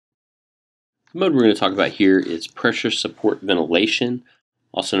The mode we're going to talk about here is pressure support ventilation,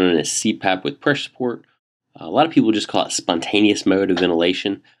 also known as CPAP with pressure support. A lot of people just call it spontaneous mode of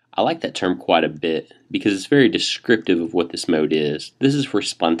ventilation. I like that term quite a bit because it's very descriptive of what this mode is. This is for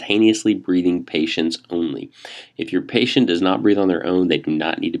spontaneously breathing patients only. If your patient does not breathe on their own, they do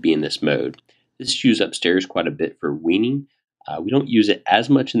not need to be in this mode. This is used upstairs quite a bit for weaning. We don't use it as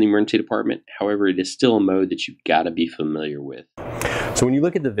much in the emergency department. However, it is still a mode that you've got to be familiar with. So when you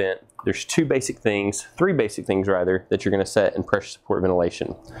look at the vent, there's three basic things rather, that you're going to set in pressure support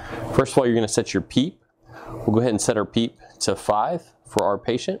ventilation. First of all, you're going to set your PEEP. We'll go ahead and set our PEEP to 5 for our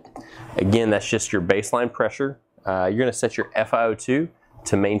patient. Again, that's just your baseline pressure. You're going to set your FiO2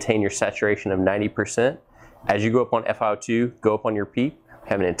 to maintain your saturation of 90%. As you go up on FiO2, go up on your PEEP. I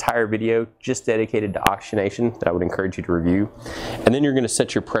have an entire video just dedicated to oxygenation that I would encourage you to review. And then you're going to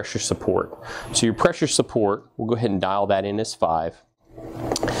set your pressure support. So your pressure support, we'll go ahead and dial that in as 5.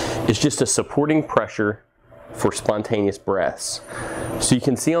 It's just a supporting pressure for spontaneous breaths. So you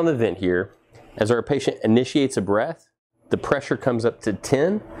can see on the vent here, as our patient initiates a breath, the pressure comes up to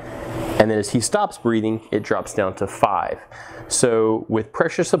 10, and then as he stops breathing, it drops down to 5. So with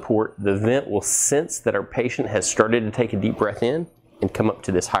pressure support, the vent will sense that our patient has started to take a deep breath in and come up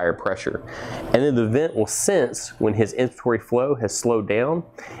to this higher pressure. And then the vent will sense when his inspiratory flow has slowed down,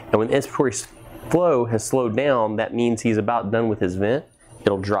 and when the inspiratory flow has slowed down, that means he's about done with his vent.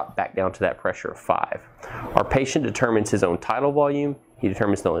 It'll drop back down to that pressure of 5. Our patient determines his own tidal volume, he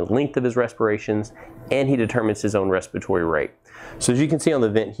determines the length of his respirations, and he determines his own respiratory rate. So as you can see on the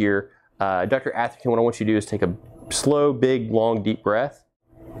vent here, Dr. Atherton, what I want you to do is take a slow, big, long, deep breath.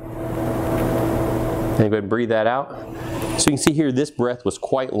 And go ahead and breathe that out. So you can see here, this breath was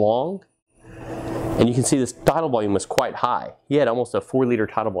quite long, and you can see this tidal volume was quite high. He had almost a 4-liter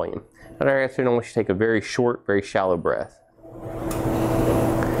tidal volume. Dr. Atherton, I want you to take a very short, very shallow breath.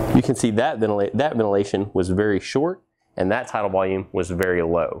 You can see that ventilation was very short, and that tidal volume was very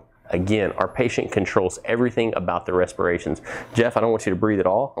low. Again, our patient controls everything about the respirations. Jeff, I don't want you to breathe at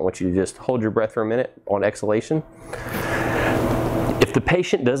all. I want you to just hold your breath for a minute on exhalation. If the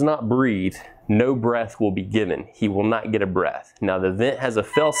patient does not breathe, no breath will be given. He will not get a breath. Now the vent has a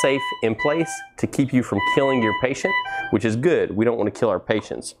fail-safe in place to keep you from killing your patient, which is good. We don't want to kill our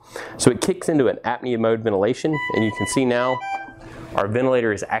patients. So it kicks into an apnea mode ventilation, and you can see now our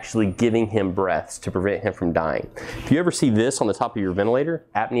ventilator is actually giving him breaths to prevent him from dying. If you ever see this on the top of your ventilator,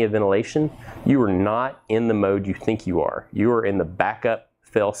 apnea ventilation, you are not in the mode you think you are. You are in the backup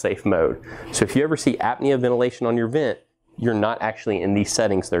fail-safe mode. So if you ever see apnea ventilation on your vent, you're not actually in these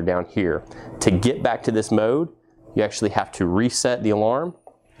settings that are down here. To get back to this mode, you actually have to reset the alarm,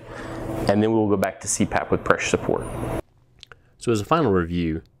 and then we'll go back to CPAP with pressure support. So as a final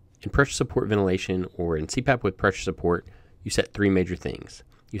review, in pressure support ventilation or in CPAP with pressure support, you set 3 major things.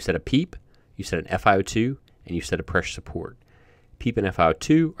 You set a PEEP, you set an FiO2, and you set a pressure support. PEEP and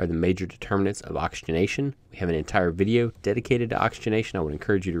FiO2 are the major determinants of oxygenation. We have an entire video dedicated to oxygenation I would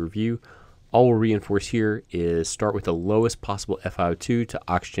encourage you to review. All we'll reinforce here is start with the lowest possible FiO2 to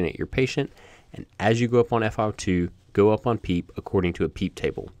oxygenate your patient, and as you go up on FiO2, go up on PEEP according to a PEEP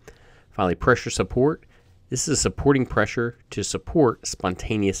table. Finally, pressure support. This is a supporting pressure to support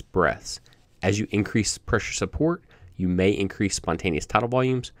spontaneous breaths. As you increase pressure support, you may increase spontaneous tidal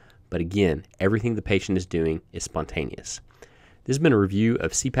volumes, but again, everything the patient is doing is spontaneous. This has been a review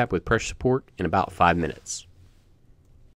of CPAP with pressure support in about 5 minutes.